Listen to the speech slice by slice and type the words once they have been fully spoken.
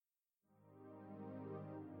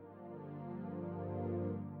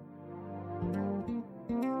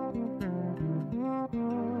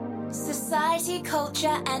Variety,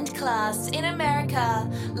 culture, and class in America.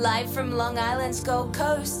 Live from Long Island's Gold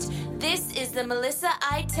Coast, this is the Melissa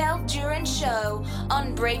Iteld Jurin Show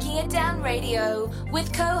on Breaking It Down Radio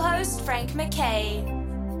with co-host Frank MacKay.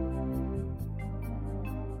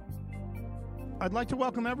 I'd like to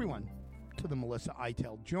welcome everyone to the Melissa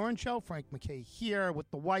Iteld Jurin Show. Frank MacKay here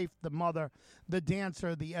with the wife, the mother, the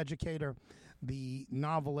dancer, the educator, the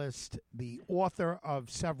novelist, the author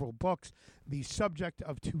of several books, the subject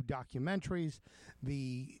of 2 documentaries,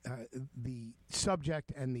 the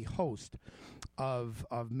subject and the host of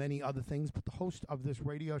many other things, but the host of this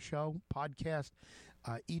radio show, podcast,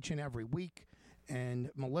 each and every week.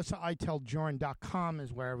 And MelissaIteldJurin.com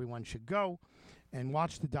is where everyone should go and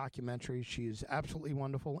watch the documentary. She is absolutely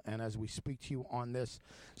wonderful. And as we speak to you on this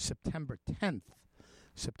September 10th,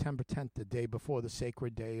 the day before the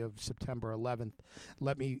sacred day of September 11th,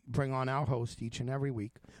 let me bring on our host each and every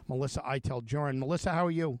week, Melissa Iteld Jurin. Melissa, how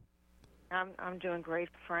are you? I'm doing great,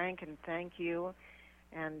 Frank, and thank you.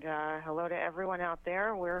 And hello to everyone out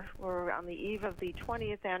there. We're on the eve of the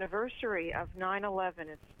 20th anniversary of 9/11.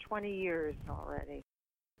 It's 20 years already.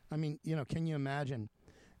 I mean, can you imagine?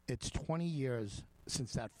 It's 20 years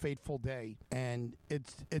since that fateful day, and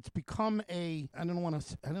it's become a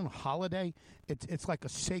holiday. It's like a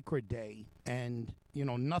sacred day, and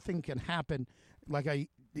nothing can happen. Like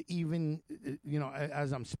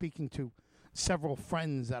as I'm speaking to several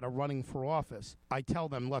friends that are running for office, I tell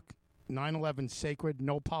them, look, 9/11 sacred,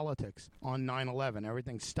 no politics on 9/11.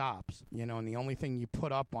 Everything stops, and the only thing you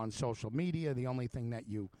put up on social media, the only thing that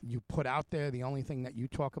you put out there, the only thing that you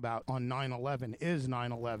talk about on 9/11 is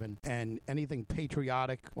 9/11, and anything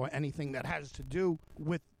patriotic or anything that has to do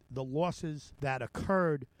with the losses that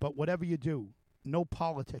occurred. But whatever you do, no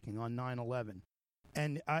politicking on 9/11.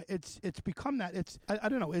 And it's become that. I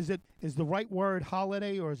don't know. Is the right word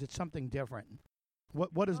holiday, or is it something different?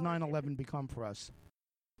 What does 9/11 become for us?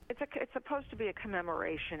 It's supposed to be a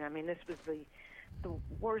commemoration. I mean, this was the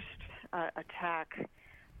worst attack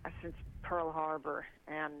since Pearl Harbor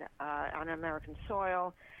and on American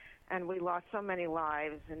soil, and we lost so many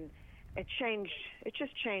lives, and it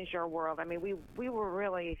just changed our world. I mean, we were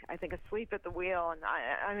really, I think, asleep at the wheel. And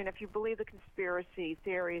I mean, if you believe the conspiracy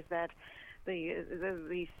theories that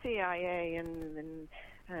the CIA and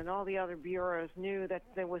all the other bureaus knew that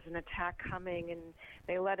there was an attack coming, and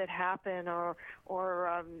they let it happen, or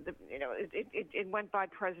it went by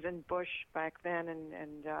President Bush back then,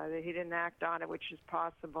 and he didn't act on it, which is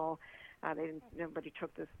possible. Nobody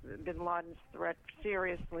took Bin Laden's threat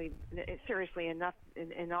seriously enough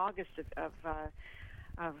in August of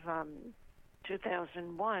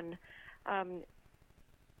 2001.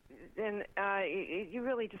 Then you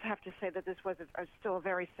really just have to say that this was still a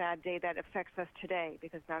very sad day that affects us today,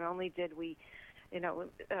 because not only did we,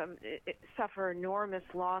 suffer enormous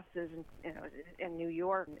losses in New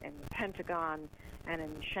York and the Pentagon and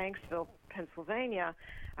in Shanksville, Pennsylvania,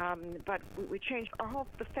 but we changed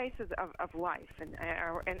the faces of life,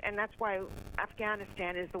 and that's why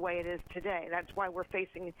Afghanistan is the way it is today. That's why we're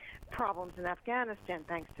facing problems in Afghanistan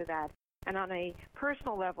thanks to that. And on a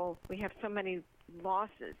personal level, we have so many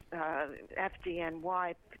losses,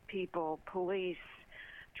 FDNY people, police,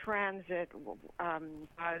 transit,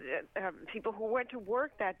 people who went to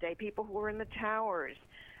work that day, people who were in the towers,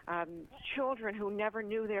 children who never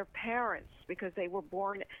knew their parents because they were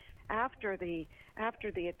born after the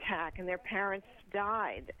attack and their parents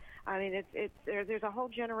died. I mean, there's a whole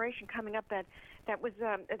generation coming up that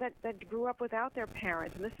grew up without their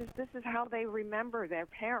parents, and this is how they remember their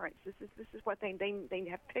parents. This is what they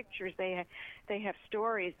have pictures, they have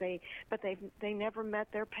stories, but they never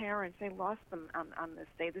met their parents. They lost them on this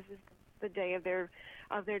day. This is the day of their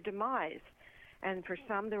demise. And for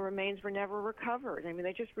some, the remains were never recovered. I mean,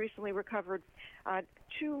 they just recently recovered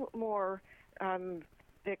 2 more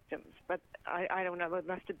victims, but I don't know, it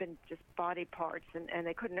must have been just body parts, and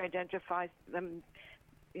they couldn't identify them,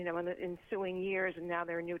 in the ensuing years, and now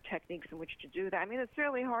there are new techniques in which to do that. I mean, it's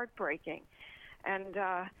really heartbreaking, and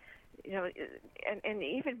and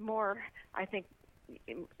even more, I think,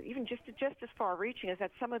 even just as far-reaching is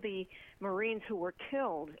that some of the Marines who were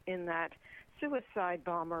killed in that suicide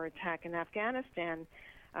bomber attack in Afghanistan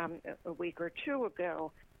a week or 2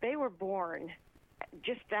 ago, they were born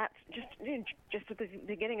just at the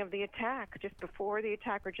beginning of the attack, just before the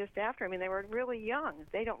attack or just after. I mean, they were really young.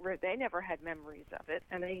 They never had memories of it,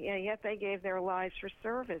 and yet they gave their lives for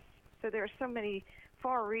service. So there are so many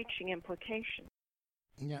far-reaching implications.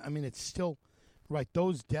 Yeah, I mean, it's still right.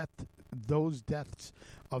 Those deaths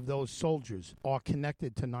of those soldiers are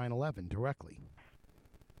connected to 9/11 directly.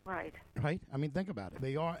 Right. Right. I mean, think about it.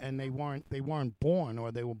 They are, and they weren't born,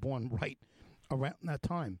 or they were born right around that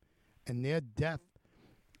time. and their death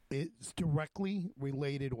is directly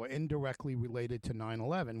related or indirectly related to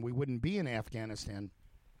 9/11. We wouldn't be in Afghanistan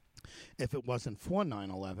if it wasn't for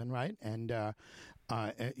 9/11, right? And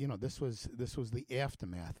this was the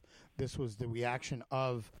aftermath. This was the reaction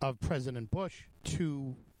of President Bush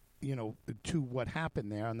to what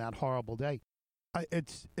happened there on that horrible day.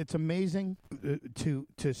 It's amazing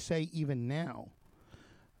to say even now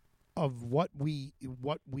of what we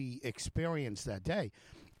experienced that day.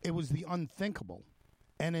 It was the unthinkable,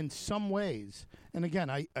 and in some ways, and again,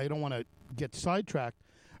 I don't want to get sidetracked,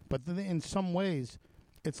 but in some ways,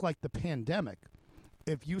 it's like the pandemic.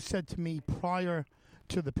 If you said to me prior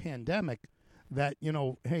to the pandemic that,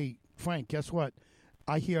 hey, Frank, guess what?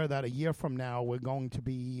 I hear that a year from now we're going to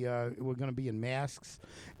be in masks,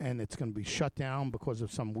 and it's going to be shut down because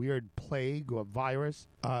of some weird plague or virus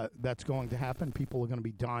that's going to happen. People are going to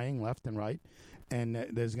be dying left and right, and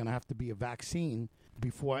there's going to have to be a vaccine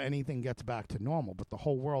before anything gets back to normal. But the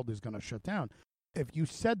whole world is going to shut down. If you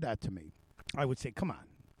said that to me, I would say, "Come on,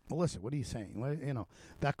 Melissa, what are you saying?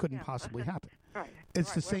 That couldn't possibly happen." Right.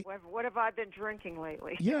 It's the same. What have I been drinking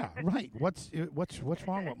lately? Yeah, right. What's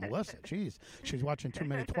wrong with Melissa? Jeez, she's watching too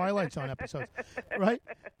many Twilight Zone episodes, right?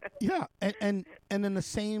 Yeah, and in the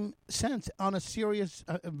same sense, on a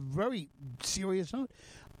very serious note,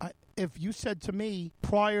 if you said to me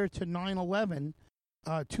prior to 9/11,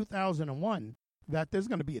 2001, that there's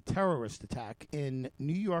going to be a terrorist attack in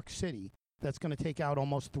New York City that's going to take out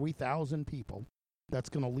almost 3,000 people, that's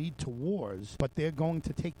going to lead to wars, but they're going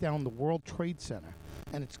to take down the World Trade Center,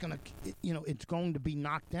 and it's going to be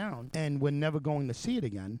knocked down, and we're never going to see it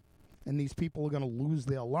again, and these people are going to lose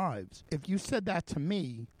their lives. If you said that to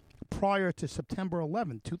me prior to September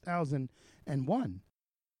 11, 2001,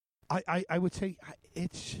 I would say,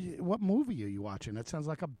 what movie are you watching? That sounds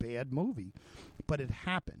like a bad movie, but it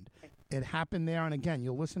happened. It happened there, and again,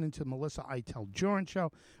 you're listening to the Melissa Iteld Jurin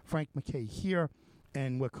Show. Frank MacKay here,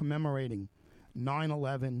 and we're commemorating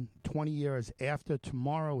 9/11, 20 years after.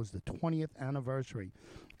 Tomorrow is the 20th anniversary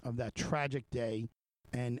of that tragic day.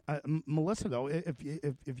 And Melissa, though, if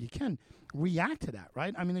you can, react to that,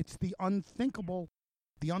 right? I mean, it's the unthinkable.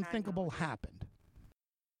 The unthinkable happened.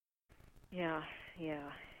 Yeah,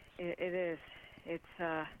 it is.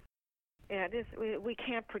 It's it is. We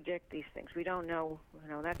can't predict these things. We don't know.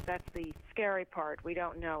 That's the scary part. We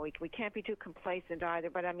don't know. We can't be too complacent either.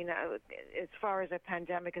 But I mean, as far as a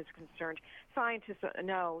pandemic is concerned, scientists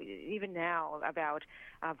know even now about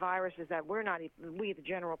viruses that we the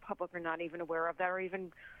general public are not even aware of, that are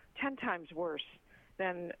even 10 times worse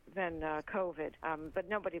than COVID. But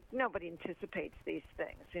nobody anticipates these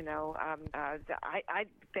things. I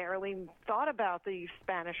barely thought about the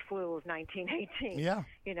Spanish flu of 1918. Yeah.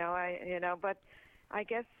 But I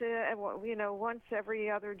guess once every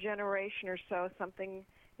other generation or so, something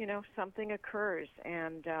occurs,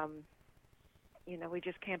 and we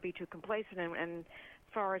just can't be too complacent. And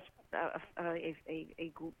as far as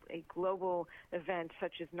a global event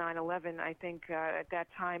such as 9/11, I think at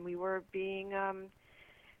that time we were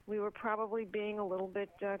probably being a little bit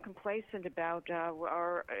complacent about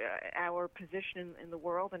our position in the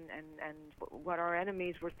world and what our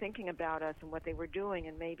enemies were thinking about us and what they were doing,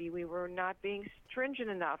 and maybe we were not being stringent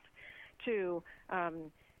enough to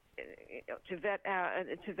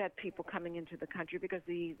vet people coming into the country, because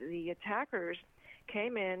the attackers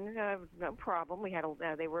came in, no problem.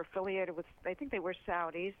 They were affiliated with, I think they were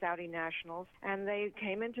Saudi nationals, and they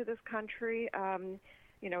came into this country, a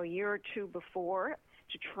year or two before,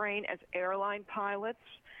 to train as airline pilots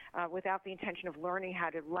without the intention of learning how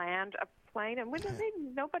to land a plane. And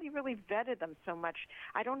nobody really vetted them so much.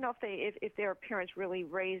 I don't know if their appearance really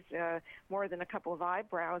raised more than a couple of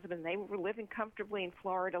eyebrows. I mean, they were living comfortably in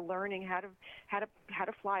Florida, learning how to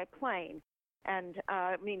fly a plane. And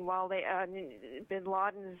meanwhile, Bin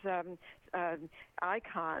Laden's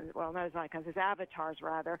his avatars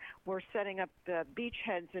rather, were setting up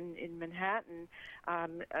beachheads in Manhattan.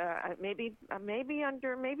 Maybe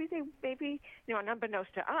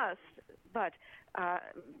unbeknownst to us, but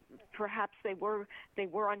perhaps they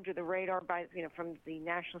were under the radar from the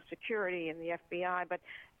national security and the FBI, but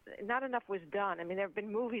not enough was done. I mean, there have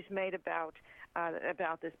been movies made about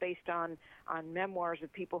this based on memoirs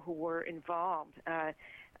of people who were involved, and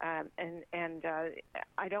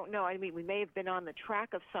I don't know. I mean, we may have been on the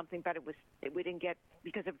track of something, but we didn't get,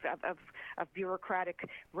 because of bureaucratic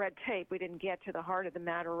red tape. We didn't get to the heart of the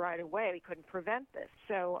matter right away. We couldn't prevent this.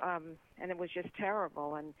 So, and it was just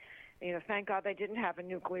terrible. And thank God they didn't have a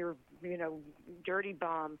nuclear, dirty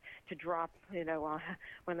bomb to drop,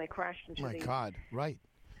 when they crashed into My God, right.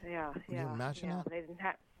 Yeah, Can you imagine that? They didn't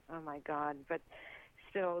have. Oh my God! But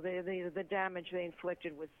still, the damage they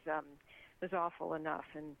inflicted was awful enough.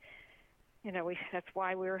 And that's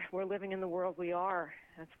why we're living in the world we are.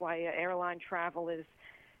 That's why airline travel is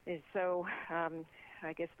so,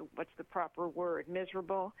 I guess, what's the proper word,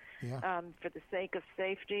 miserable, for the sake of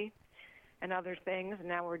safety and other things. And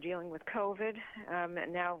now we're dealing with COVID,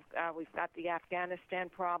 and now we've got the Afghanistan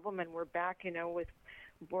problem, and we're back, with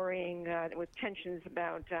worrying, with tensions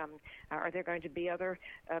about are there going to be other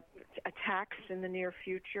attacks in the near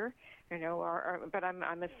future? But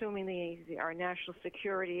I'm assuming our national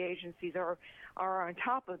security agencies are on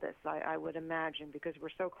top of this. I would imagine, because we're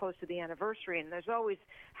so close to the anniversary, and there's always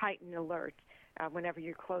heightened alert whenever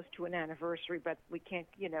you're close to an anniversary. But we can't,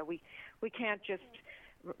 we can't just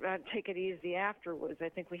take it easy afterwards. I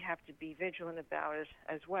think we have to be vigilant about it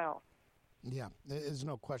as well. Yeah, there's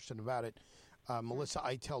no question about it.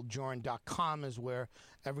 MelissaIteldJurin.com is where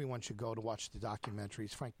everyone should go to watch the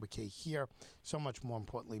documentaries. Frank MacKay here. So much more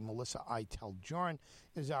importantly, Melissa Iteld Jurin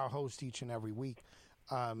is our host each and every week.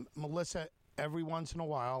 Melissa, every once in a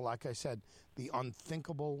while, like I said, the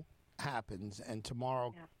unthinkable happens, and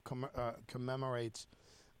tomorrow commemorates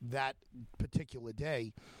that particular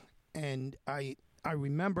day. And I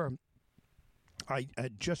remember I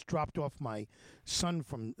had just dropped off my son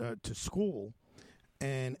from to school,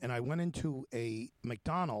 and I went into a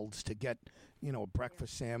McDonald's to get, a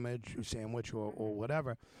breakfast sandwich or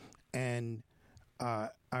whatever, and I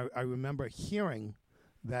remember hearing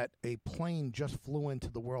that a plane just flew into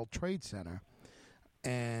the World Trade Center,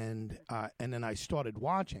 and then I started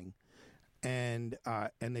watching, and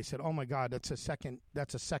they said, "Oh my God, that's a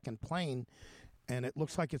second plane." And it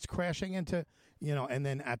looks like it's crashing into, and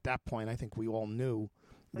then at that point, I think we all knew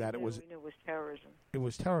that we knew it was terrorism. It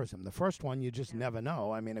was terrorism. The first one, you just never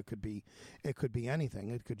know. I mean, it could be anything.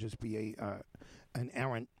 It could just be an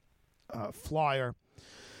errant flyer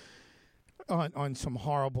on some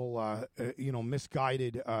horrible,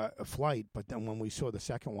 misguided flight. But then when we saw the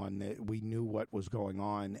second one, we knew what was going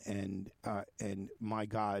on, and my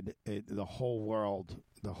God, the whole world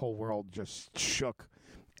just shook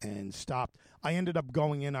and stopped. I ended up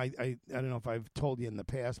going in. I don't know if I've told you in the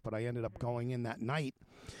past, but I ended up going in that night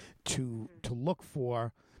to look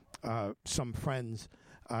for some friends.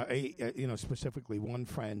 Specifically one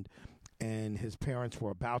friend, and his parents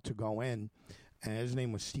were about to go in, and his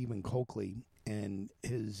name was Stephen Coakley, and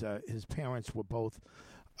his parents were both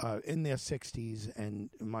in their 60s, and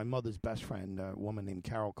my mother's best friend, a woman named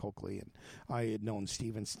Carol Coakley, and I had known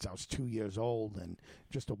Stephen since I was 2 years old, and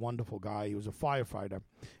just a wonderful guy. He was a firefighter,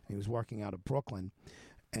 and he was working out of Brooklyn,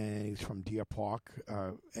 and he was from Deer Park,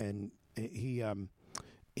 and he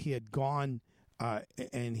had gone,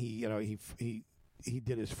 and he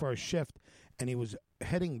did his first shift, and he was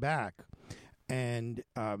heading back, and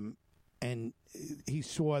he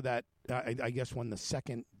saw that I guess when the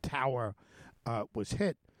second tower was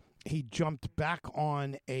hit, he jumped back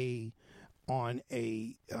on a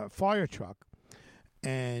fire truck,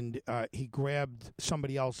 and he grabbed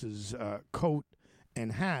somebody else's coat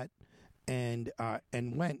and hat and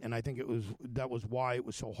went. And I think that was why it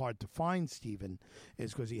was so hard to find Stephen,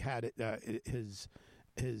 is because he had his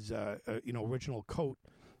original coat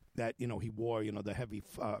that he wore, the heavy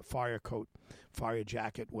fire coat, fire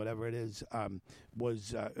jacket, whatever it is,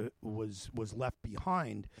 was left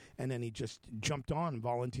behind, and then he just jumped on,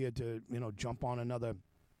 volunteered to jump on another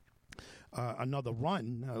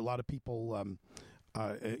run. A lot of people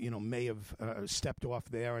may have stepped off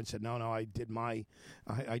there and said, no, I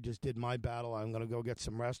just did my battle. I'm going to go get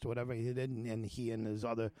some rest or whatever. He did, and he and his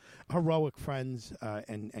other heroic friends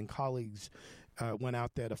and colleagues went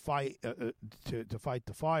out there to fight to fight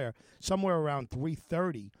the fire. Somewhere around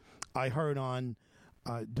 3:30, I heard on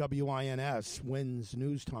WINS, WINS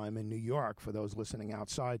News Time in New York, for those listening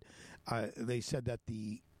outside, they said that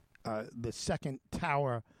the second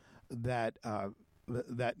tower that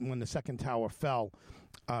when the second tower fell,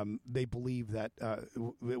 they believe that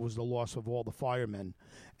it was the loss of all the firemen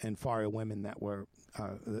and firewomen that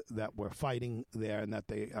were fighting there, and that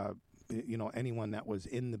they anyone that was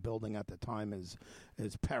in the building at the time is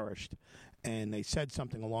perished. And they said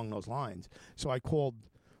something along those lines. So I called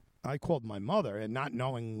my mother, and not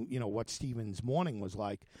knowing what Stephen's morning was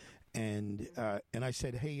like, and I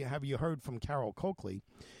said, hey, have you heard from Carol Coakley?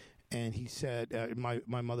 And he said, my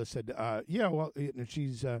mother said, yeah, well,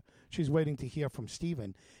 she's waiting to hear from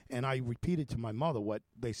Stephen. And I repeated to my mother what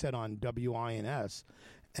they said on WINS,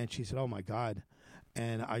 and she said, oh my God.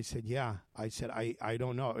 And I said, yeah. I said, I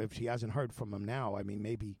don't know if she hasn't heard from him now. I mean,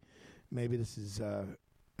 maybe this is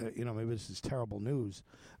maybe this is terrible news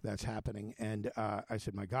that's happening. And I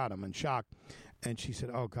said, my God, I'm in shock. And she said,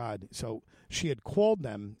 oh, God. So she had called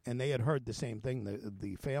them, and they had heard the same thing,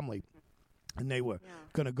 the family. And they were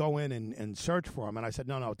going to go in and search for him. And I said,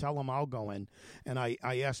 no, tell them I'll go in. And I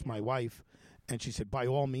asked my wife, and she said, by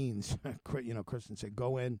all means, Kristen said,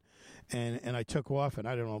 go in. And I took off, and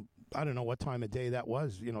I don't know what time of day that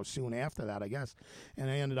was, soon after that, I guess. And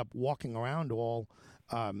I ended up walking around all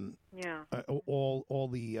the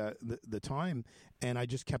time, and I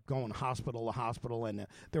just kept going hospital to hospital. And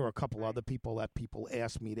there were a couple other people that people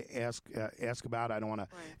asked me to ask about. I don't want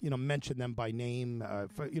to mention them by name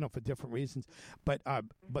for different reasons. But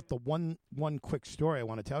the one quick story I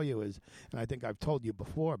want to tell you is, and I think I've told you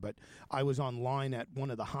before, but I was online at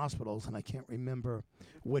one of the hospitals, and I can't remember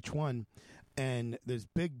which one. And this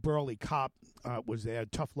big burly cop was there,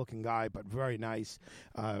 tough-looking guy, but very nice,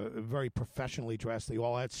 very professionally dressed. They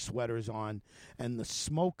all had sweaters on, and the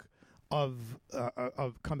smoke of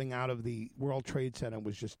coming out of the World Trade Center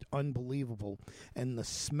was just unbelievable, and the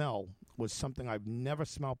smell was something I've never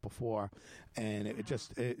smelled before, and it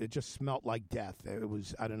just smelled like death. It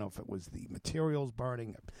was, I don't know if it was the materials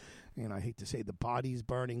burning, I hate to say the bodies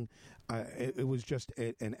burning. It was just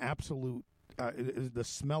an absolute. The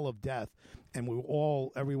smell of death, and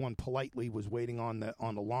everyone politely was waiting on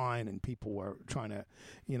the line, and people were trying to,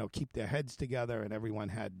 keep their heads together, and everyone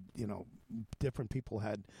had, different people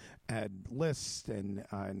had lists, and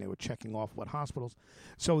they were checking off what hospitals.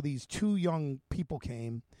 So these two young people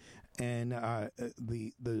came, and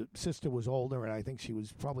the sister was older, and I think she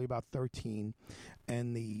was probably about 13,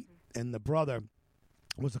 and the brother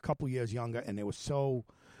was a couple years younger, and they were so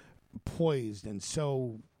poised and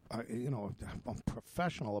so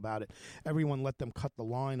professional about it. Everyone let them cut the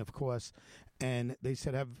line, of course, and they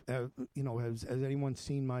said, has anyone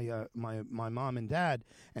seen my mom and dad?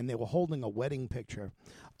 And they were holding a wedding picture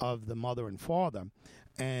of the mother and father,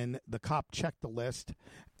 and the cop checked the list,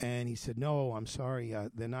 and he said, no, I'm sorry,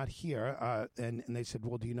 they're not here. And they said,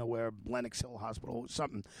 well, do you know where Lenox Hill Hospital,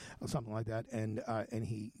 something like that? And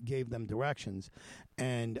he gave them directions,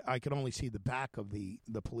 and I could only see the back of the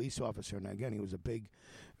police officer. And again, he was a big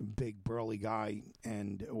burly guy.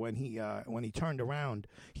 And when he turned around,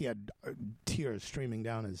 he had tears streaming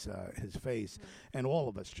down his face, and all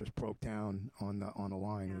of us just broke down on the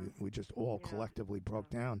line. We just all collectively broke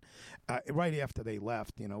down right after they left.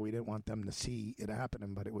 We didn't want them to see it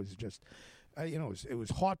happening, but it was just, it was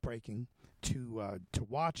heartbreaking to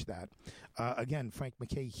watch that. Again, Frank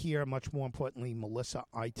MacKay here. Much more importantly, Melissa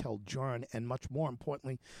Iteld Jurin, and much more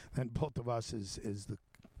importantly than both of us is the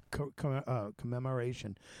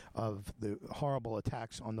commemoration of the horrible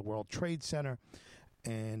attacks on the World Trade Center.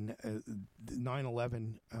 And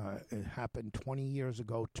 9/11 it happened 20 years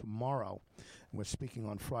ago tomorrow. We're speaking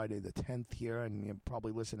on Friday the 10th here, and you're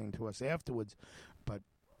probably listening to us afterwards. But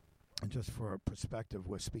just for perspective,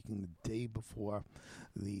 we're speaking the day before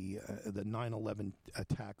the 9/11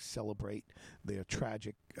 attacks celebrate their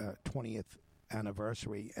tragic 20th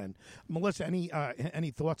anniversary. And Melissa, any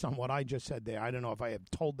thoughts on what I just said there? I don't know if I have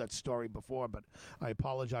told that story before, but I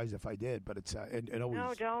apologize if I did. But it's it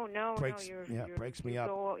always breaks me up.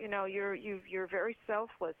 So, you're very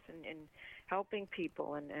selfless in helping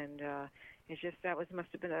people, and it's just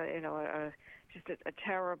must have been a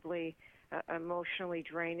terribly emotionally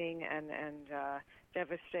draining and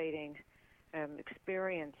devastating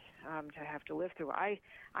experience to have to live through. I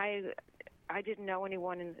didn't know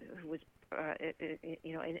anyone who was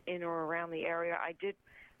in or around the area.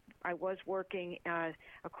 I was working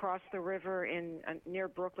across the river near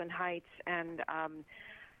Brooklyn Heights, and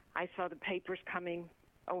I saw the papers coming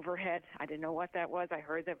overhead. I didn't know what that was. I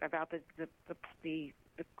heard about the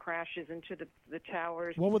crashes into the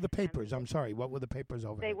towers. What were the papers? I'm sorry. What were the papers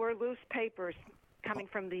overhead? They were loose papers coming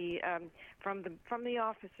from the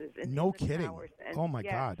offices. No kidding. Towers. And oh my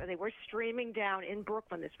God! They were streaming down in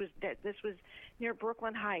Brooklyn. This was near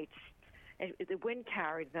Brooklyn Heights. The wind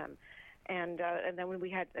carried them, and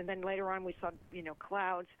then later on we saw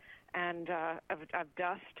clouds and of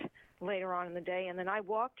dust later on in the day. And then I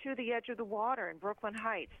walked to the edge of the water in Brooklyn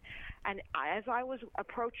Heights, and as I was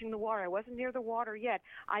approaching the water, I wasn't near the water yet.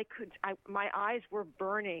 My eyes were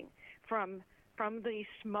burning from the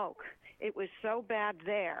smoke. It was so bad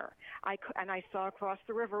there. And I saw across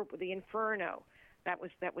the river the inferno that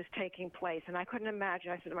was taking place, and I couldn't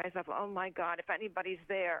imagine. I said to myself, "Oh my God! If anybody's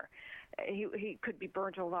there, he could be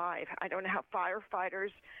burnt alive." I don't know how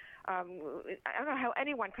firefighters. I don't know how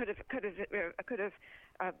anyone could have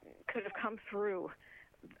come through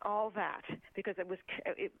all that, because it was.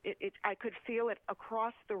 I could feel it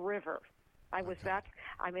across the river. I was that.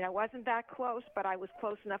 I mean, I wasn't that close, but I was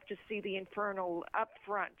close enough to see the inferno up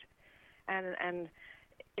front, and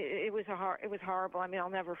it was horrible. I mean, I'll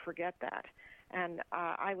never forget that. And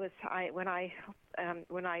when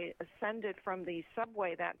I ascended from the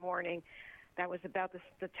subway that morning, that was about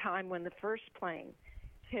the time when the first plane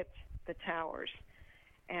hit the towers.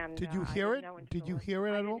 And did you hear it? Did you hear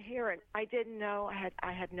it at all? I didn't hear it. I didn't know.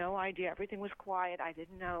 I had no idea. Everything was quiet. I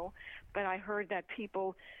didn't know, but I heard that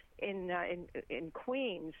people in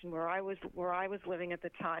Queens, where I was living at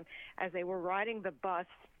the time, as they were riding the bus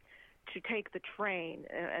to take the train,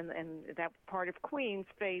 and that part of Queens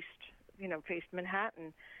faced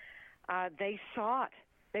Manhattan. They saw it.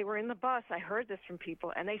 They were in the bus. I heard this from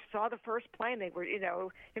people, and they saw the first plane. They were,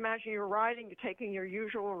 imagine you're riding, you're taking your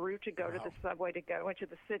usual route to go to the subway, to go into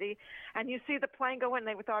the city, and you see the plane go in.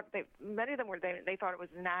 Many of them they thought it was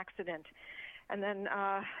an accident, and then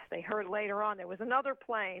they heard later on there was another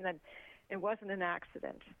plane, and it wasn't an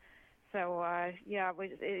accident. So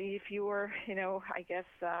if you were, I guess,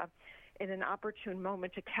 in an opportune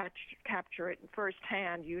moment to capture it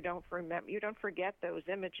firsthand, you don't forget those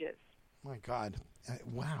images. My God.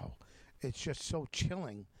 Wow. It's just so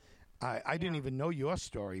chilling. I didn't even know your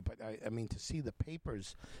story, but I mean, to see the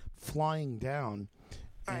papers flying down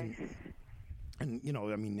and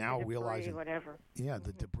now the debris, realizing whatever. Yeah,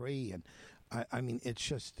 the debris. And I mean, it's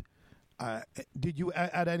just, did you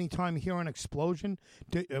at any time hear an explosion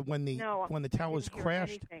when the towers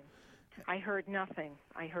crashed? I heard nothing.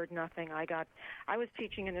 I was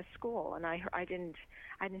teaching in a school, and I didn't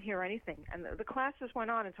hear anything. And the classes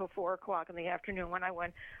went on until 4:00 in the afternoon. When I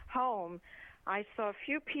went home, I saw a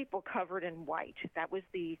few people covered in white. That was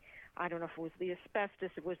I don't know if it was the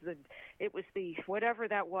asbestos. It was the whatever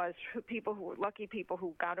that was. Lucky people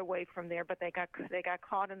who got away from there, but they got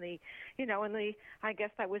caught in the I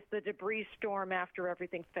guess that was the debris storm after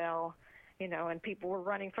everything fell. And people were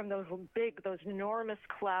running from those enormous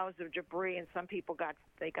clouds of debris, and some people got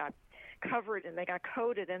covered and they got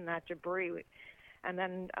coated in that debris. And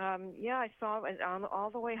then, I saw it all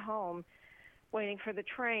the way home, waiting for the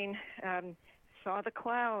train, saw the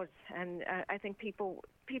clouds, and I think people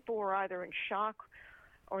were either in shock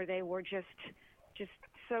or they were just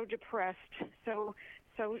so depressed. So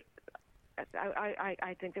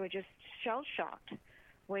I think they were just shell-shocked,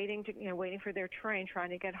 waiting for their train, trying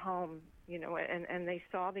to get home, and they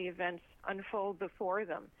saw the events unfold before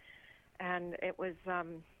them. And it was,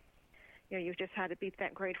 you just had to be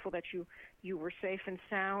that grateful that you were safe and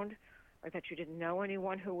sound, or that you didn't know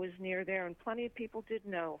anyone who was near there. And plenty of people did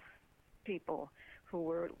know people who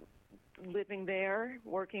were living there,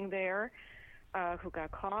 working there, who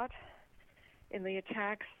got caught in the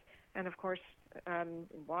attacks. And of course, in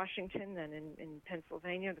Washington and in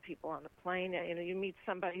Pennsylvania, the people on the plane. You meet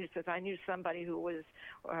somebody who says, "I knew somebody who was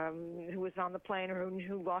on the plane, or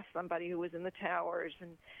who lost somebody who was in the towers."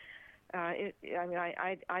 And I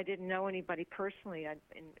didn't know anybody personally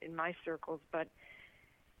in my circles, but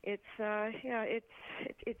it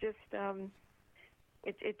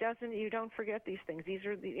doesn't. You don't forget these things. These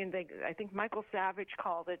are I think Michael Savage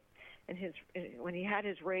called it when he had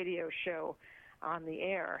his radio show on the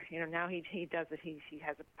air. Now he does it. He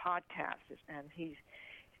has a podcast, and he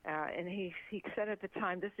said at the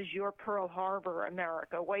time, "This is your Pearl Harbor,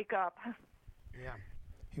 America. Wake up." Yeah,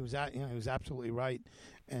 he was absolutely right,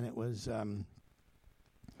 and it was the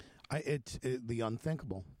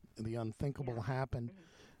unthinkable. The unthinkable happened,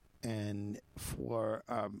 and for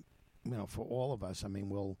all of us, I mean,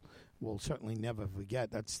 we'll certainly never forget.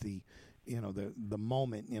 That's the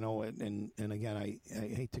moment, and again, I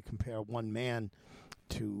hate to compare one man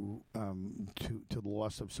to the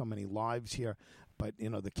loss of so many lives here, but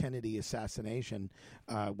the Kennedy assassination,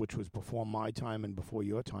 which was before my time and before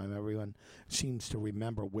your time, everyone seems to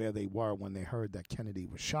remember where they were when they heard that Kennedy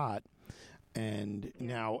was shot, and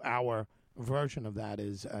now our version of that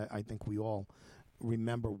is, I think we all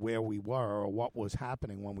remember where we were or what was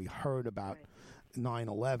happening when we heard about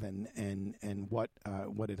 9/11 and what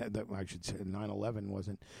it had. I should say 9/11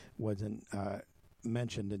 wasn't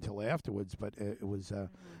mentioned until afterwards, but it was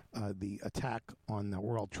the attack on the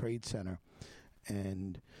World Trade Center,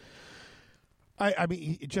 and I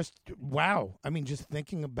mean, just wow. I mean, just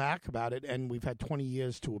thinking back about it, and we've had 20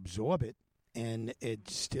 years to absorb it, and it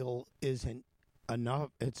still isn't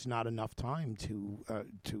enough. It's not enough time to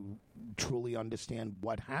truly understand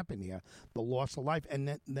what happened here, the loss of life,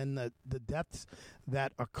 and then the deaths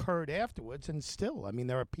that occurred afterwards. And still, I mean,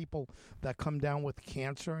 there are people that come down with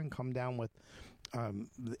cancer and come down with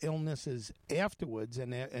illnesses afterwards,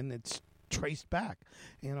 and it's traced back.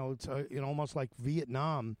 It's almost like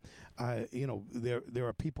Vietnam. There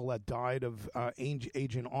are people that died of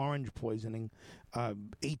Agent Orange poisoning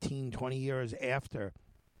 18, 20 years after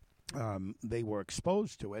they were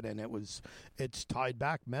exposed to it, and it's tied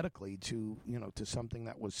back medically to something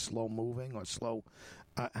that was slow moving or slow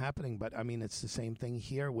happening. But I mean, it's the same thing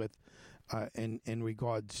here with in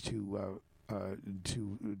regards to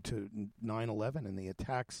 9/11 and the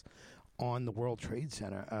attacks on the World Trade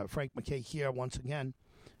Center. Frank MacKay here once again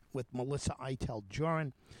with Melissa Iteld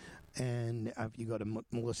Jurin. And if you go to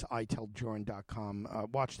melissaiteldjurin.com,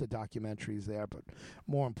 watch the documentaries there. But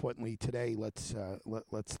more importantly, today let's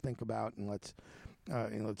think about and let's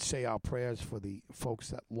say our prayers for the folks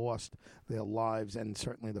that lost their lives and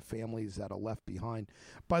certainly the families that are left behind.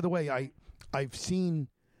 By the way, I've seen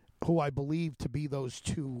who I believe to be those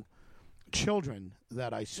two children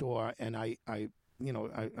that I saw, and I'm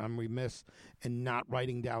remiss in not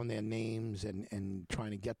writing down their names and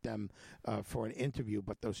trying to get them for an interview.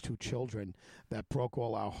 But those two children that broke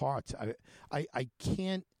all our hearts, I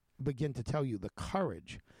can't begin to tell you the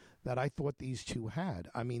courage that I thought these two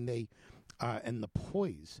had. I mean, they and the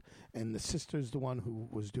poise. And the sister's the one who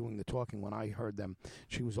was doing the talking when I heard them.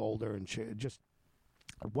 She was older, and she just.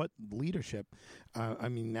 What leadership? I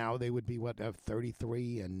mean, now they would be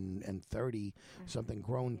 33 and 30 something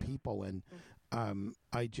grown people, and I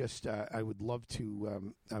would love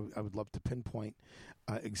to I would love to pinpoint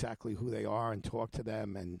exactly who they are and talk to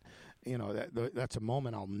them, and that's a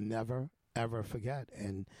moment I'll never ever forget,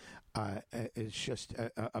 and it's just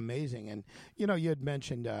amazing. And you had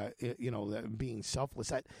mentioned being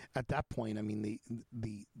selfless at that point. I mean,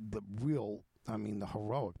 the real. I mean, the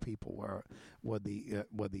heroic people were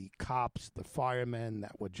the cops, the firemen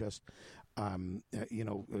that were just, diving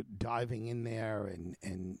in there and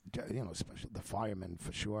especially the firemen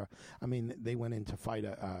for sure. I mean, they went in to fight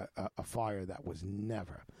a fire that was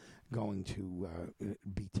never going to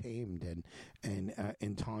be tamed, and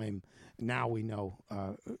in time, now we know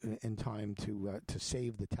in time to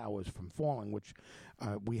save the towers from falling, which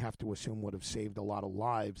we have to assume would have saved a lot of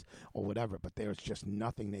lives or whatever. But there's just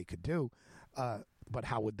nothing they could do. But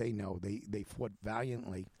how would they know? They fought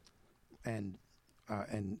valiantly, and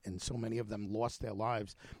so many of them lost their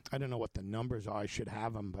lives. I don't know what the numbers are. I should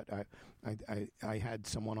have them, but I had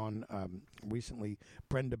someone on recently,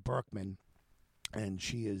 Brenda Berkman, and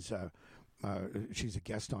she is she's a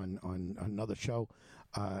guest on another show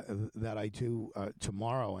that I do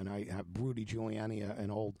tomorrow, and I have Rudy Giuliani,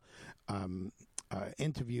 an old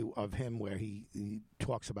interview of him where he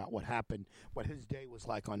talks about what happened, what his day was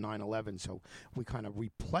like on 9/11. So we kind of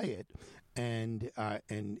replay it, and we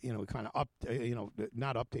kind of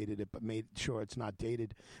not updated it, but made sure it's not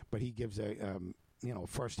dated. But he gives a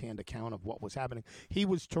firsthand account of what was happening. He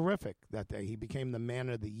was terrific that day. He became the Man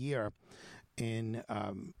of the Year in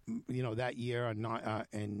that year in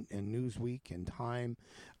Newsweek and Time,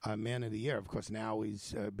 Man of the Year. Of course, now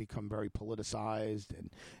he's become very politicized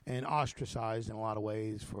and ostracized in a lot of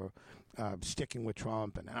ways for sticking with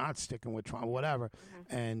Trump and not sticking with Trump, whatever.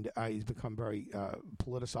 Mm-hmm. And he's become very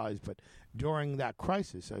politicized. But during that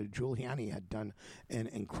crisis, Giuliani had done an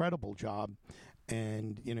incredible job.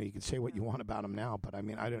 And you can say what you want about him now, but I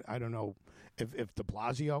mean, I don't know if De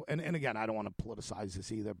Blasio, and again, I don't want to politicize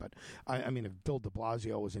this either, but I mean, if Bill De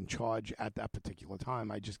Blasio was in charge at that particular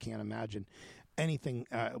time, I just can't imagine anything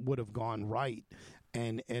would have gone right.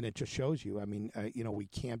 And it just shows you. I mean, we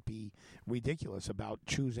can't be ridiculous about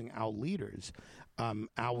choosing our leaders.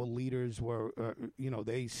 Our leaders were,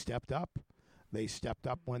 they stepped up. They stepped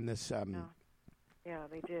up when this. Yeah,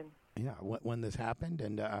 they did. Yeah, when this happened,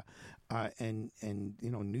 and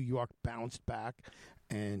New York bounced back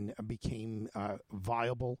and became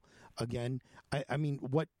viable again. I mean,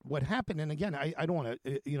 what happened, and again, I don't want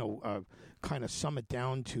to kind of sum it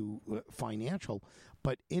down to financial,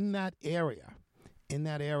 but in that area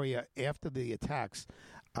after the attacks,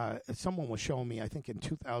 someone was showing me, I think in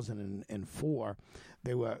 2004,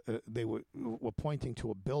 they were pointing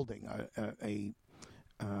to a building,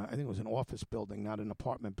 I think it was an office building, not an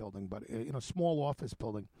apartment building, but a small office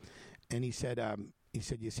building. And he said,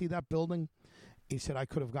 you see that building? He said, I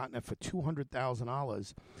could have gotten it for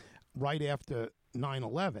 $200,000 right after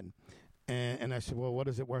 9/11. And I said, well, what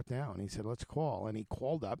is it worth now? And he said, let's call. And he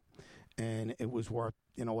called up, and it was worth,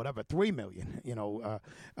 $3 million,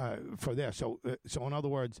 for there. So in other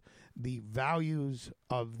words, the values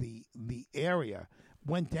of the area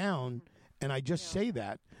went down, and I just say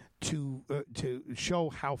that to show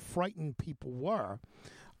how frightened people were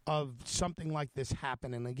of something like this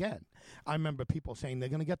happening again. I remember people saying they're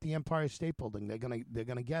going to get the Empire State Building. They're going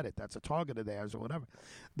to get it. That's a target of theirs or whatever.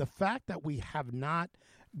 The fact that we have not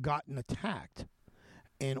gotten attacked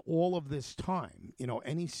in all of this time,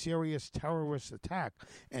 any serious terrorist attack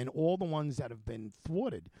and all the ones that have been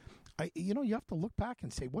thwarted, you have to look back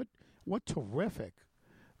and say, what a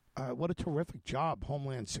terrific job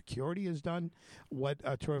Homeland Security has done. What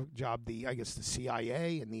a terrific job the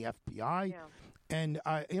CIA and the FBI. Yeah. And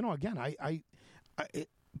again,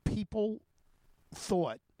 people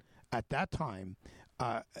thought at that time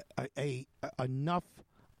enough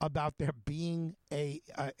about there being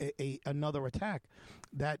another attack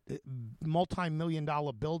that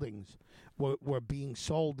multi-million-dollar buildings were being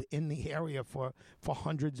sold in the area for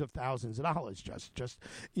hundreds of thousands of dollars, just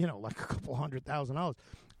like a couple $100,000,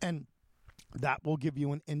 and that will give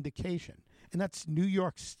you an indication. And that's New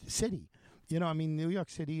York City. New York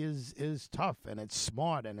City is tough, and it's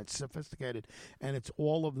smart, and it's sophisticated, and it's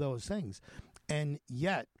all of those things. And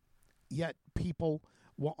yet people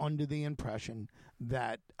were under the impression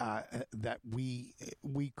that we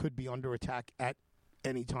could be under attack at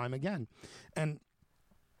any time again. And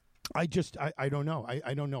I don't know.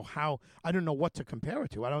 I don't know how. I don't know what to compare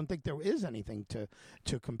it to. I don't think there is anything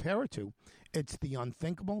to compare it to. It's the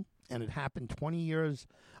unthinkable, and it happened 20 years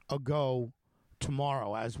ago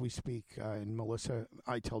tomorrow as we speak. And Melissa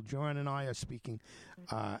Iteld Jurin and I are speaking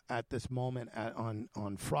at this moment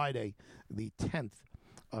on Friday, the 10th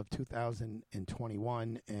of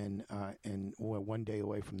 2021, and we're one day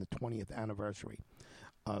away from the 20th anniversary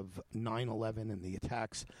of 9/11 and the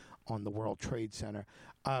attacks on the World Trade Center.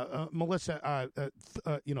 Melissa,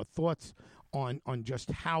 thoughts on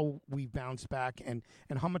just how we bounced back, and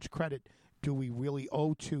how much credit do we really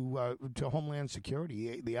owe to Homeland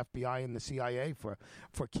Security, the FBI and the CIA for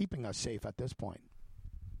keeping us safe at this point?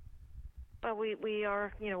 Well, we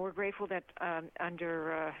are, we're grateful that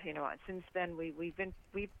since then we've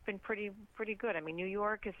been pretty good. I mean, New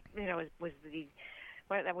York is,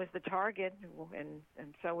 that was the target,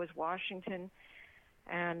 and so was Washington,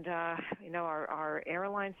 and our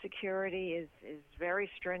airline security is very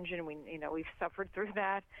stringent. We've suffered through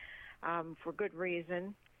that for good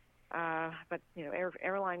reason, but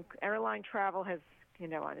airline travel has,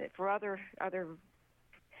 for other.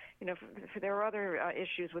 There are other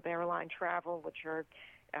issues with airline travel, which are,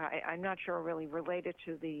 I'm not sure, really related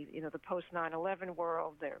to the post 9/11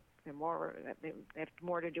 world. They have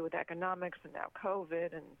more to do with economics and now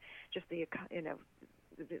COVID and just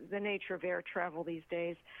the nature of air travel these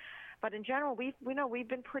days. But in general, we've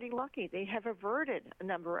been pretty lucky. They have averted a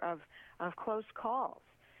number of close calls.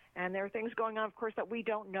 And there are things going on, of course, that we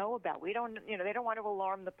don't know about. They don't want to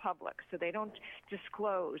alarm the public, so they don't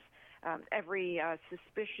disclose every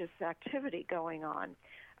suspicious activity going on.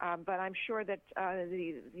 But I'm sure that our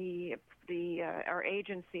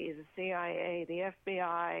agencies, the CIA, the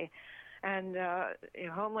FBI, and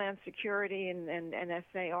Homeland Security and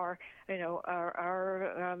NSA are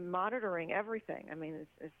monitoring everything. I mean,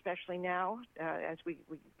 especially now as we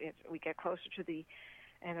get closer to the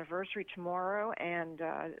anniversary tomorrow, and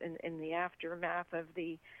in the aftermath of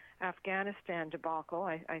the Afghanistan debacle,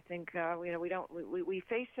 I think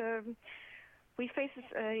we face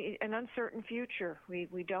an uncertain future.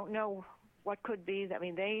 We don't know what could be. I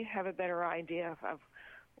mean, they have a better idea of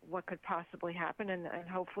what could possibly happen, and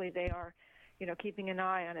hopefully they are, keeping an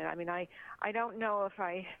eye on it. I mean, I don't know if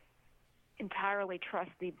I entirely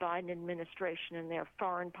trust the Biden administration and their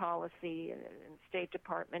foreign policy and State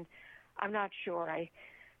Department. I'm not sure.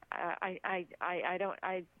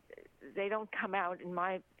 They don't come out in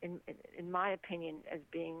my opinion as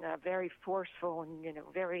being very forceful and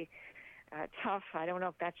very tough. I don't know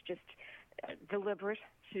if that's just deliberate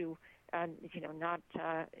to not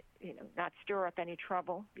stir up any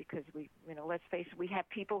trouble, because let's face it, we have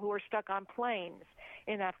people who are stuck on planes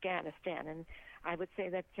in Afghanistan, and I would say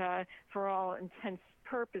that for all intents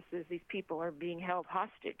purposes, these people are being held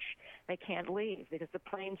hostage. They can't leave because the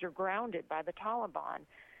planes are grounded by the Taliban.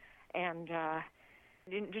 And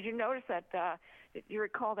did you notice that? Did you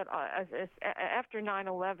recall that after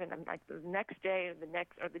 9/11, like the next day,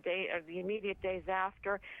 or the immediate days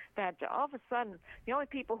after, that all of a sudden the only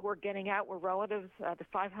people who were getting out were relatives, the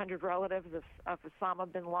 500 relatives of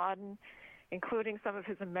Osama bin Laden, including some of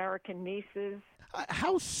his American nieces.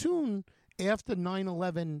 How soon after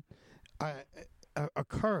 9/11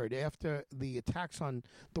 occurred, after the attacks on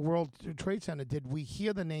the World Trade Center, did we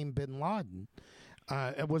hear the name bin Laden?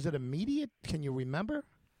 Was it immediate? Can you remember?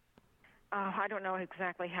 I don't know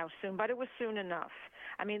exactly how soon, but it was soon enough.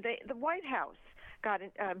 I mean, the White House got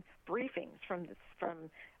briefings from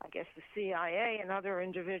I guess the CIA and other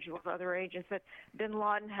individuals, other agents, that bin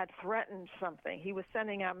Laden had threatened something. He was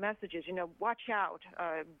sending out messages, watch out,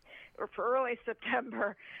 or for early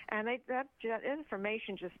September, and that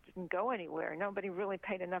information just didn't go anywhere. Nobody really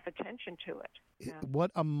paid enough attention to it. Yeah.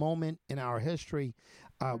 What a moment in our history,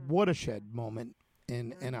 watershed moment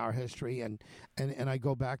in our history, and I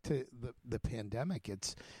go back to the pandemic.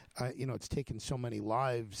 It's it's taken so many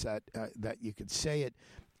lives that you could say it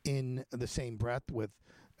in the same breath with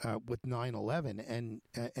 9/11, and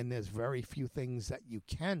there's very few things that you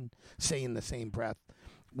can say in the same breath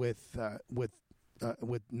with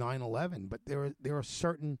 9/11. But there are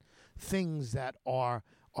certain things that are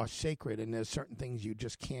sacred, and there's certain things you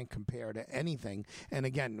just can't compare to anything. And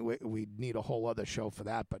again, we need a whole other show for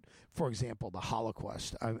that. But for example, the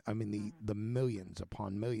Holocaust. I mean, the millions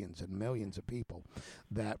upon millions and millions of people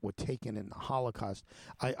that were taken in the Holocaust,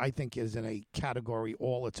 I think is in a category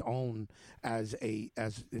all its own. As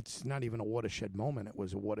it's not even a watershed moment; it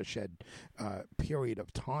was a watershed period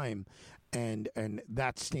of time. And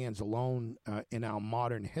that stands alone in our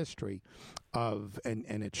modern history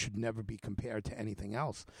and it should never be compared to anything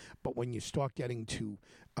else. But when you start getting to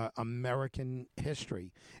American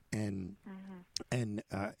history and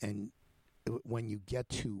when you get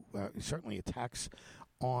to certainly attacks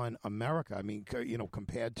on America, I mean,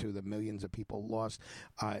 compared to the millions of people lost,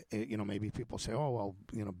 maybe people say, oh, well,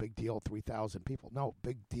 big deal, 3,000 people. No,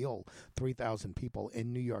 big deal, 3,000 people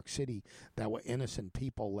in New York City that were innocent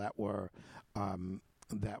people that were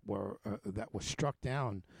struck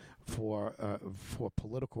down for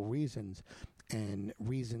political reasons and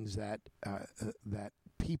reasons that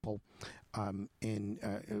people in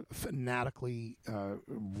fanatically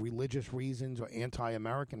religious reasons or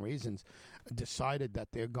anti-American reasons decided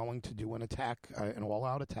that they're going to do an attack, an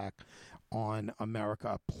all-out attack on America,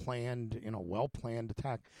 a planned, well-planned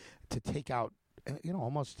attack to take out,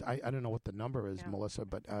 almost, I don't know what the number is, Melissa,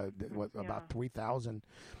 but about 3,000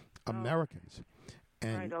 Americans.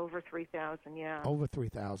 And right, over 3,000, yeah. Over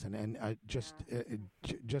 3,000, and just a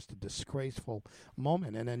disgraceful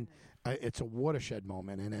moment. And then it's a watershed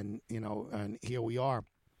moment. And then, and here we are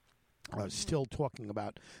still talking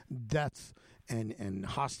about deaths and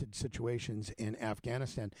hostage situations in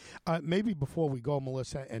Afghanistan. Maybe before we go,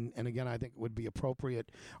 Melissa, and again, I think it would be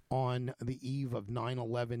appropriate on the eve of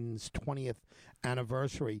 9/11's 20th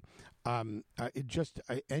anniversary,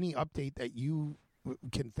 any update that you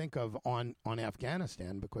can think of on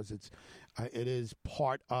Afghanistan, because it is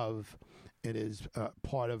part of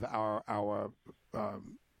our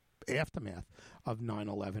aftermath of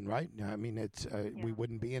 9/11, right? I mean, we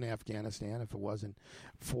wouldn't be in Afghanistan if it wasn't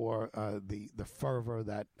for the fervor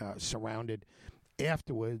that surrounded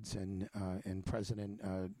afterwards, and President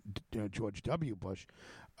George W. Bush,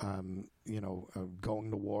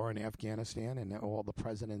 going to war in Afghanistan, and all the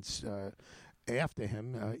presidents after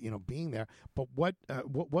him, being there. But what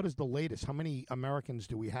is the latest? How many Americans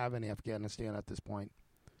do we have in Afghanistan at this point?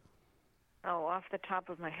 Oh, off the top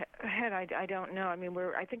of my head, I don't know. I mean,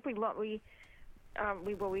 I think we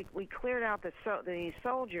cleared out the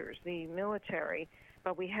soldiers, the military,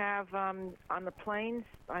 but we have on the planes.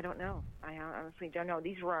 I don't know. I honestly don't know.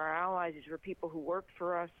 These were our allies. These were people who worked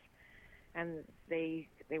for us, and they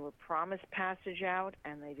were promised passage out,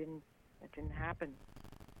 and it didn't happen.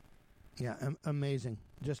 Yeah, amazing.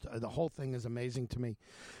 Just the whole thing is amazing to me.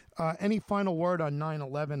 Any final word on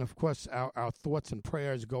 9/11? Of course, our thoughts and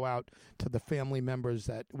prayers go out to the family members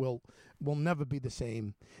that will never be the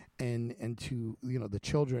same, and to the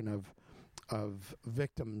children of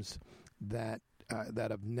victims that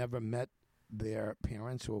have never met their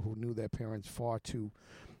parents, or who knew their parents far too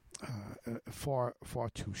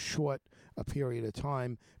short a period of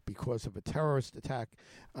time because of a terrorist attack.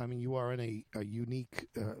 I mean, you are in a unique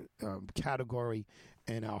category,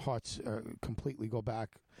 and our hearts completely go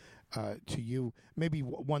back to you. Maybe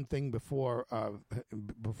one thing before I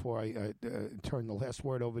turn the last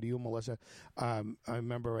word over to you, Melissa. I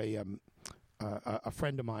remember a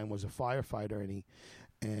friend of mine was a firefighter,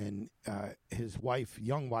 and his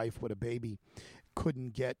young wife with a baby,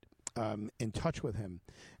 couldn't get in touch with him,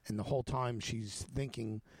 and the whole time she's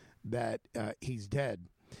thinking that he's dead.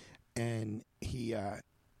 And he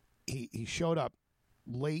showed up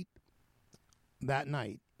late that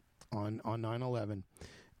night on 9/11,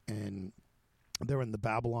 and they're in the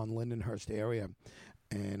Babylon Lindenhurst area,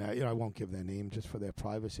 and I won't give their name just for their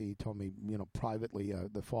privacy. He told me, privately,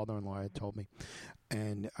 the father-in-law had told me,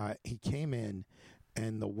 and he came in,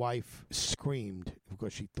 and the wife screamed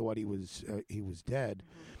because she thought he was dead.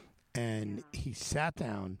 And he sat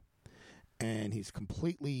down, and he's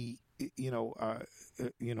completely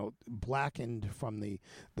blackened from the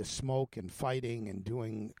smoke and fighting and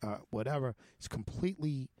doing whatever. He's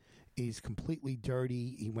completely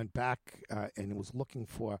dirty. He went back and was looking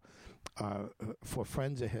for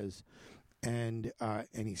friends of his, and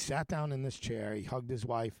he sat down in this chair. He hugged his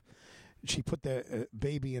wife. She put the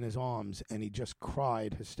baby in his arms, and he just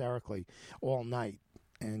cried hysterically all night,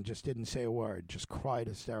 and just didn't say a word. Just cried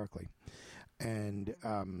hysterically, and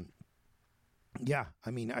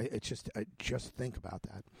just think about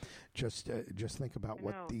that. Just think about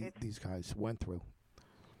what these guys went through.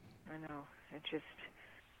 I know. It just.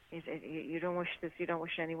 You don't wish this. You don't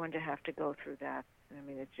wish anyone to have to go through that.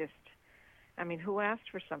 I mean, who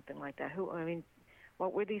asked for something like that?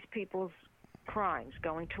 What were these people's crimes?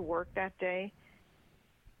 Going to work that day,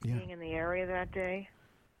 being in the area that day.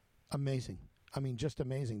 Amazing. I mean, just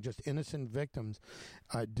amazing. Just innocent victims,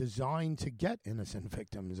 designed to get innocent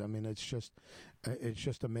victims. I mean, it's just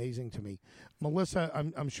amazing to me. Melissa,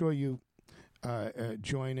 I'm sure you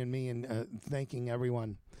join in me in thanking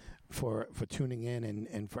everyone for tuning in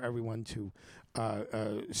and for everyone to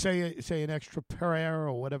say an extra prayer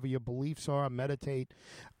or whatever your beliefs are, meditate,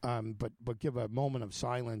 but give a moment of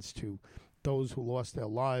silence to those who lost their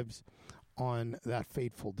lives on that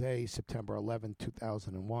fateful day, September 11,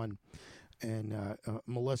 2001. And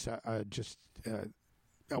Melissa,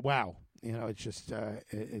 wow, it's just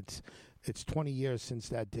it's 20 years since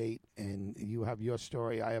that date, and you have your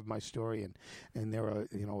story, I have my story, and there are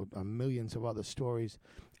millions of other stories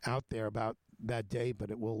out there about that day, but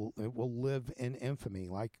it will live in infamy,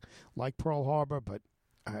 like Pearl Harbor, but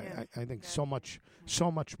I think so much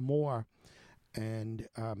more, and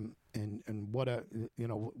what a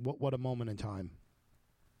what a moment in time.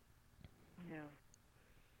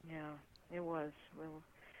 Yeah, it was. Well,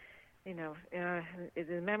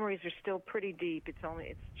 the memories are still pretty deep. It's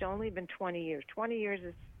only been 20 years. 20 years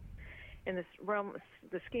is in this realm,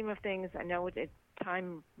 the scheme of things. I know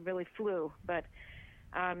time really flew, but.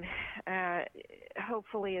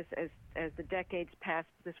 Hopefully, as the decades pass,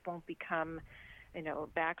 this won't become, a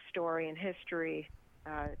backstory in history,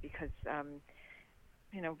 because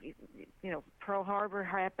Pearl Harbor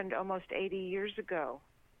happened almost 80 years ago.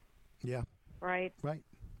 Yeah. Right. Right.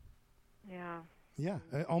 Yeah. Yeah.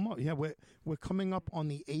 Almost. Yeah. We're coming up on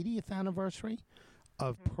the 80th anniversary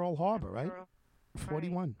of Pearl Harbor, right?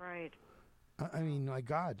 41. Right. I mean, my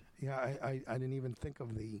God. Yeah. I didn't even think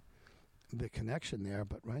of the connection there,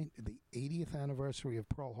 but the 80th anniversary of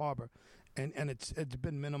Pearl Harbor, and it's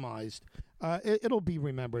been minimized. It'll be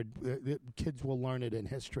remembered. Kids will learn it in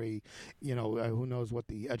history. Who knows what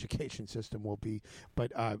the education system will be,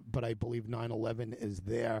 but I believe 9/11 is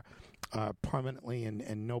there permanently,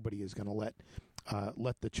 and nobody is going to let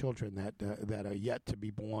the children that are yet to be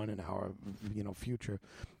born in our future.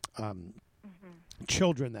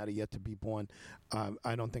 Children that are yet to be born.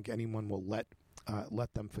 I don't think anyone will let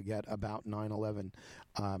them forget about 9/11.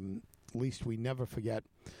 At least we never forget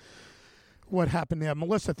what happened there.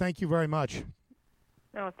 Melissa, thank you very much.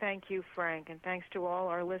 No, thank you, Frank, and thanks to all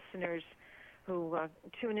our listeners who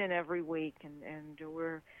tune in every week, and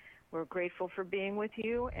we're grateful for being with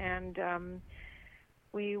you, and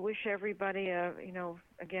we wish everybody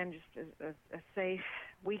again just a safe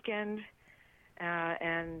weekend,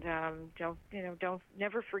 and don't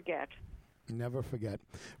never forget. Never forget.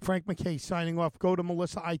 Frank MacKay signing off. Go to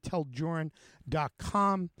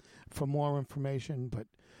MelissaIteldJurin.com for more information. But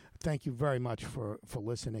thank you very much for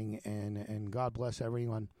listening, and God bless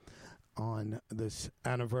everyone on this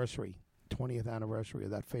anniversary, 20th anniversary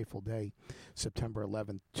of that fateful day, September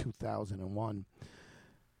 11th, 2001.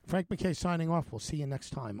 Frank MacKay signing off. We'll see you next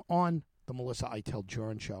time on the Melissa Iteld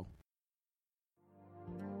Jurin Show.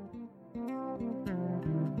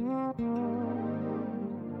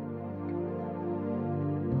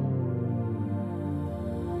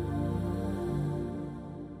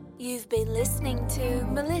 You've been listening to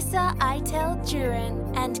Melissa Iteld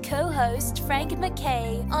Jurin and co-host Frank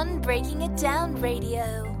MacKay on Breaking It Down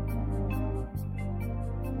Radio.